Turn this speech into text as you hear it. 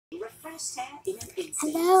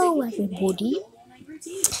Hello, everybody.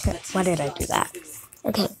 Why did I do that?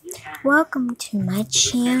 Okay, welcome to my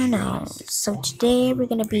channel. So today we're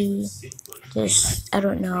gonna be I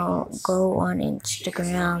don't know, go on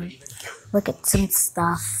Instagram, look at some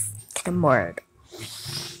stuff, get a word.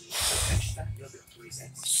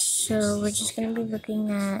 So we're just gonna be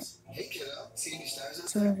looking at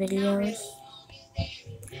some videos.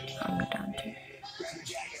 I'm down to.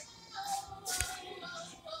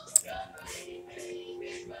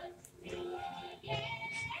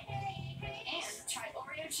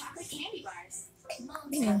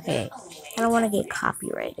 Okay, I don't want to get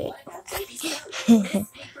copyrighted.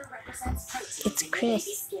 It's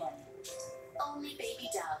Chris. Only Baby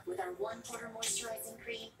Dove with our 1/4 moisturizing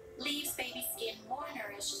cream leaves baby skin more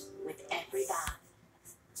nourished with every bath.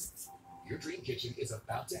 Your dream kitchen is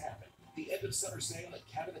about to happen. The end of summer sale at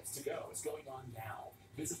Cabinets to Go is going on now.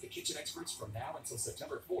 Visit the kitchen experts from now until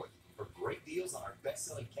September 4th for great deals on our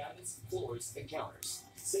best-selling cabinets, floors, and counters.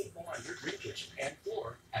 Save more on your dream kitchen and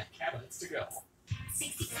floor at Cabinets to Go.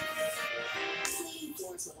 Cleaning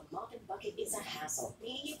floors with a mop and bucket is a hassle,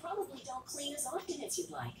 meaning you probably don't clean as often as you'd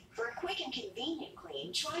like. For a quick and convenient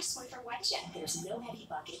clean, try Swiffer WetJet. There's no heavy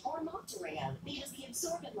bucket or mop to wring out because the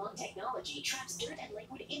Absorbent Long technology traps dirt and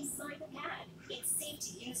liquid inside the pad. It's safe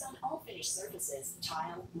to use on all finished surfaces,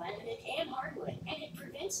 tile, laminate, and hardwood, and it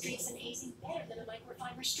prevents streaks and hazing better than a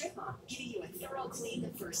microfiber strip mop, giving you a thorough clean the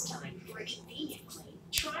first time. For a convenient clean,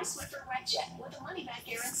 try Swiffer WetJet with a money-back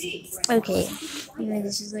guarantee. Okay,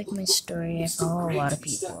 this is like my story. I follow a lot of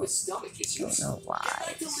people. Don't know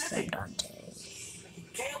why. I'm Dante.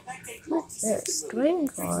 What's this? Do I even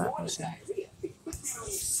follow that person?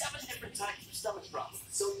 7 different types of stomach problems,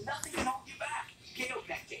 so nothing can hold you back. KO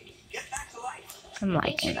Pectate. Get back to life. I'm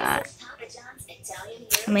liking that.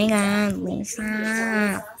 Oh my god, Lisa.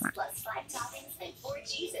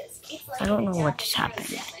 I don't know what just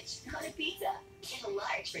happened.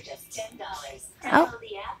 Oh,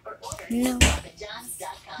 no.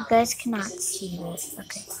 You guys cannot see this.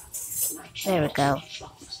 Okay. There we go.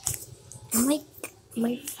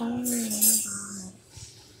 My phone.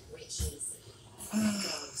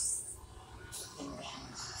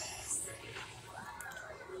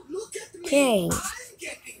 Okay.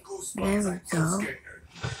 There we go.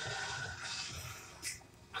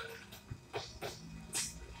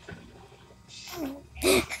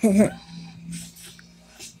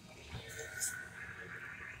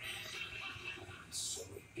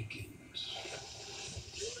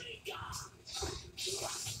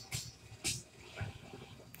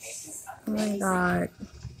 Oh my god.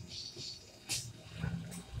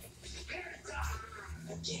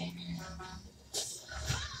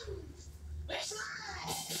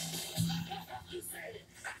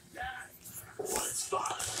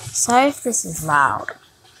 Sorry if this is loud.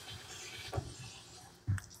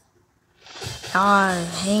 God,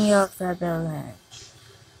 hang up that building.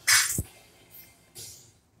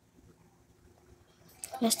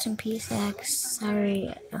 Rest in peace, X.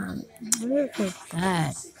 Sorry, I really feel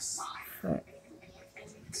bad for.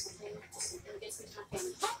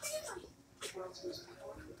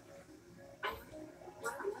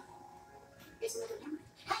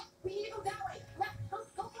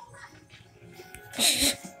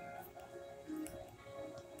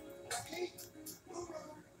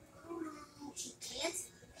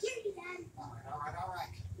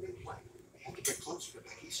 Closer to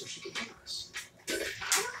Becky so she can hear us. I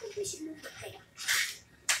don't think we should move the pan.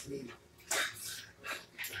 Nina.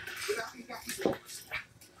 Without me, Becky's yours.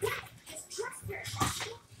 Just trust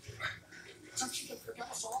her. So she can forget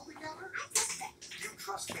us all together? I trust her. You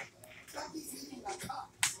trust me. Becky's eating a cup.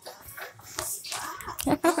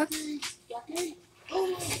 Becky. Becky.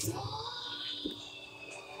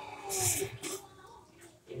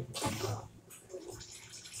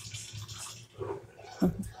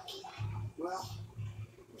 Well,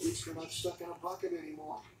 at least we're not stuck in a bucket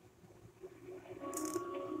anymore.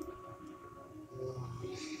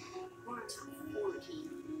 Part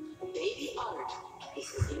 14. Baby Otter is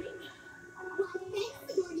beginning now. Well, thanks,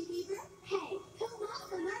 Sigourney Weaver. Hey, who wants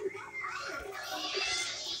to learn about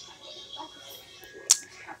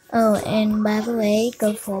Oh, and by the way,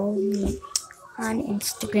 go follow me on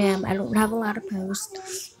Instagram. I don't have a lot of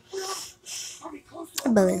posts,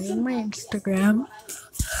 but this is my Instagram.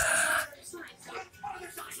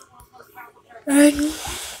 And,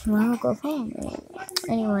 well, go follow me.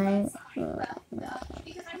 Anyway,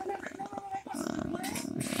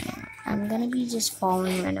 I'm gonna be just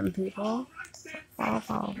following random people.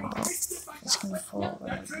 Follow. Just gonna follow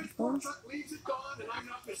random people.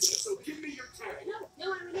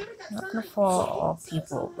 Not gonna follow all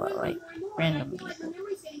people, but like random people.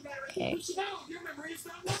 Okay. Okay. Listen now, your memory is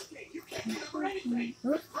not working. You can't remember anything.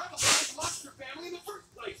 You probably lost your family in the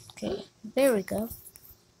first place. Okay, there we go.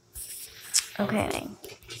 Okay.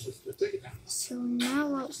 So now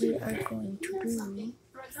what we are going to do...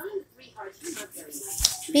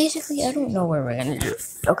 Basically, I don't know what we're gonna do.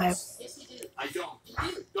 Okay.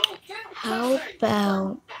 How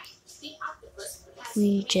about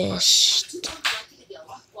we just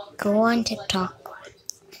go on TikTok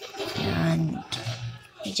and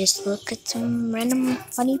we just look at some random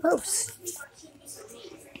funny posts.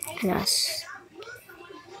 Yes.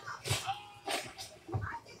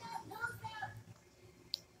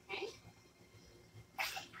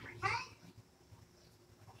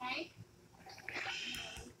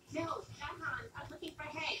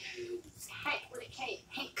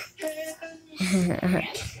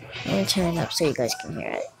 Let me turn it up so you guys can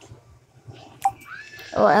hear it.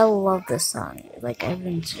 Oh, I love this song. Like, I've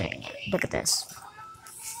been singing it. Look at this.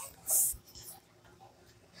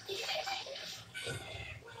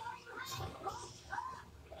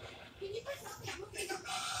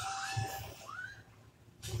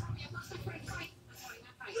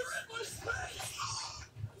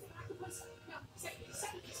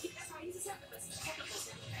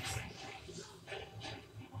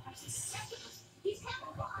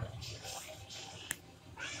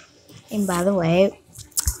 And by the way,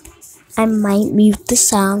 I might mute the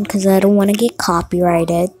sound because I don't want to get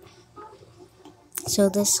copyrighted. So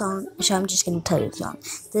this song, so I'm just going to tell you the song.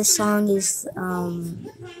 This song is, I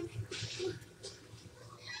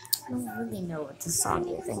don't really know what this song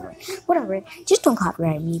is anyway. Whatever, just don't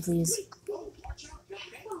copyright me, please.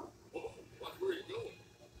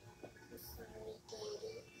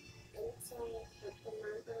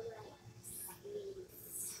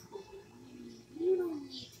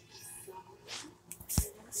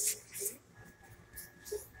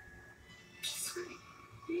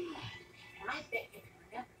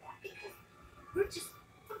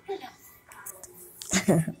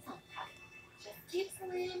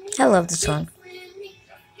 I love this song.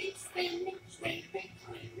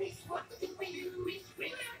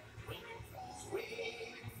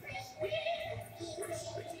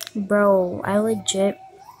 Bro, I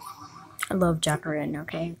love Jack Ryan,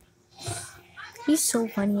 okay? He's so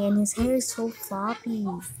funny and his hair is so floppy.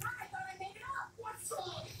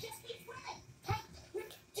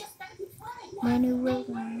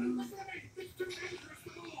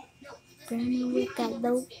 Granny with that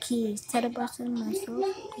low key, set up us in my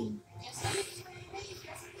soul key.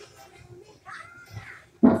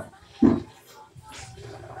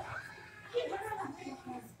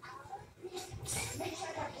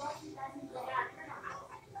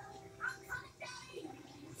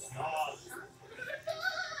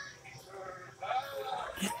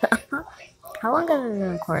 How long have I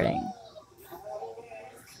been recording?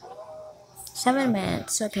 7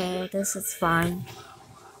 minutes. Okay, this is fine.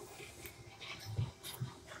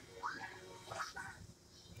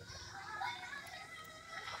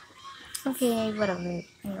 Okay, whatever.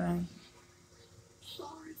 Anyway.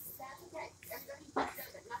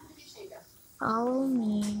 Follow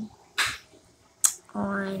me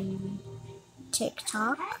on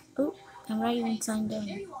TikTok. Oh, I'm not even signed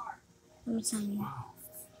in. Let me sign in.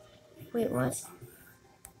 Wait, what?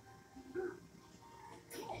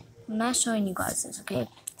 I'm not showing you guys this, okay?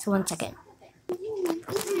 So 1 second.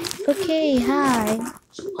 Okay, hi.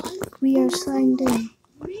 We are signed in.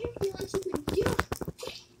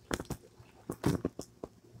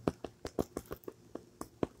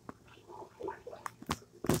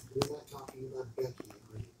 We're not talking about Becky,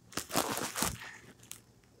 right?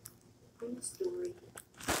 Story.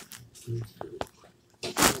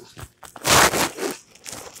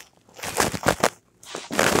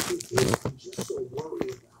 I'm just so worried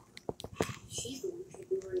about her. She's the one who should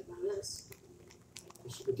be worried about us.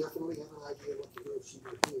 She would definitely have an idea what to do if she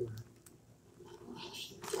were here.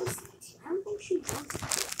 She doesn't. I don't think she does.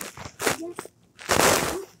 Yes.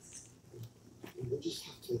 We just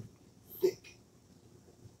have to think.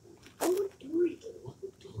 What would Dory do? What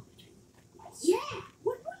would Dory do? Yeah,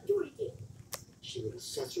 what would Dory do? She would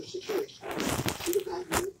assess her situation. She would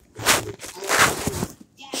evaluate. She would tell her.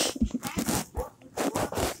 That's what would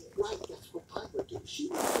Dory do. Right, that's what I would do. She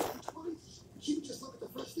would think twice. She would just look at the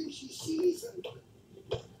first thing she sees and.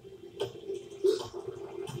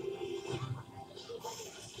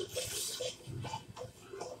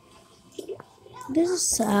 This is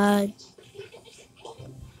sad.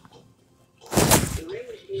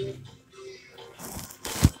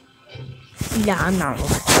 Yeah, I'm not.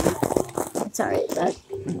 It's alright, but.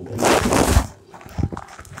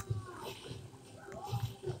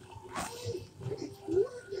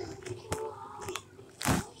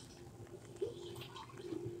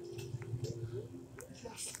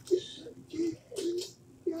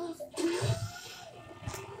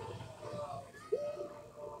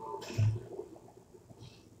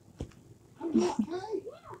 Hey,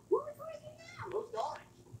 who's drinking now? Who's going?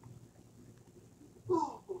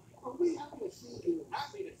 Oh, are we happy to see you?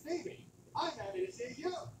 Happy to see me? I'm happy to see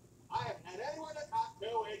you. I haven't had anyone to talk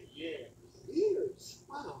to in years. Years?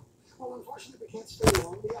 Wow. Well, unfortunately, we can't stay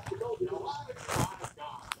long. We have to go. You know, why would you want to go?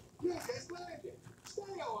 You just landed. Stay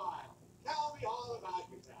a while. Tell me all about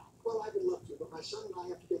yourself. Well, I would love to, but my son and I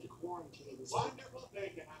have to get to quarantine. Wonderful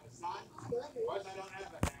thing to have a son. Of course, I don't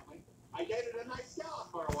have a family. I dated a nice Stella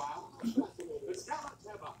for a while. But Stella's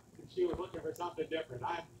have a... She was looking for something different.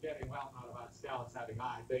 I'm getting well known about Stella's having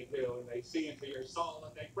eyes. They do, and they see into your soul,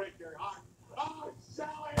 and they break your heart. Oh,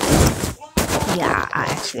 Sally! Yeah,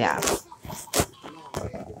 actually, yeah.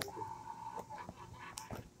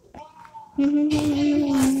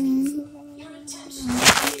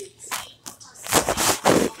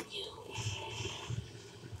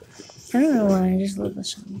 I don't know why, I just love the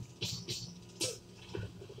song.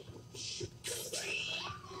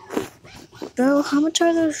 Bro, how much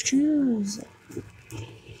are those shoes?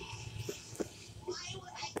 Why would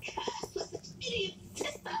I curse with such idiot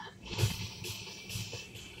sister?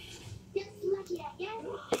 Just lucky, I guess.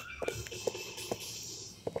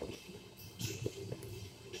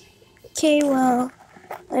 Okay, well,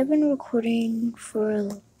 I've been recording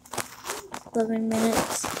for 11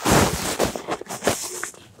 minutes.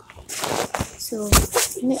 So, I'm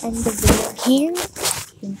going to end the video here.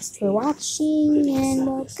 Thanks for watching,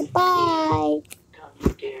 and goodbye. Don't you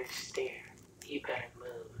dare stare. You better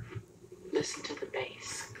move. Listen to the bass.